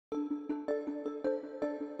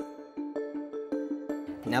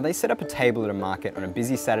Now they set up a table at a market on a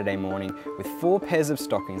busy Saturday morning with 4 pairs of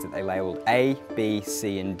stockings that they labelled A, B,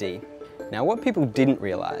 C and D. Now what people didn't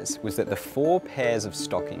realise was that the 4 pairs of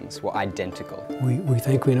stockings were identical. We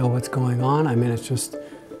think we know what's going on. I mean, it's just,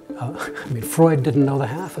 Freud didn't know the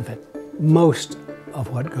half of it. Most of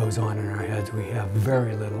what goes on in our heads we have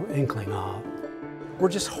very little inkling of. We're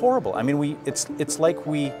just horrible. I mean, it's like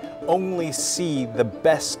we only see the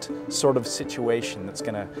best sort of situation that's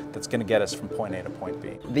gonna get us from point A to point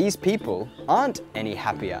B. These people aren't any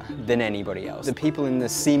happier than anybody else. The people in the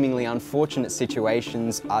seemingly unfortunate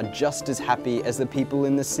situations are just as happy as the people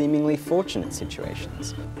in the seemingly fortunate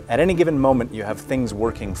situations. At any given moment, you have things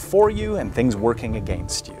working for you and things working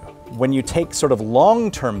against you. When you take sort of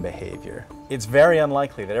long-term behavior, it's very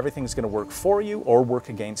unlikely that everything's going to work for you or work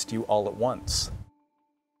against you all at once.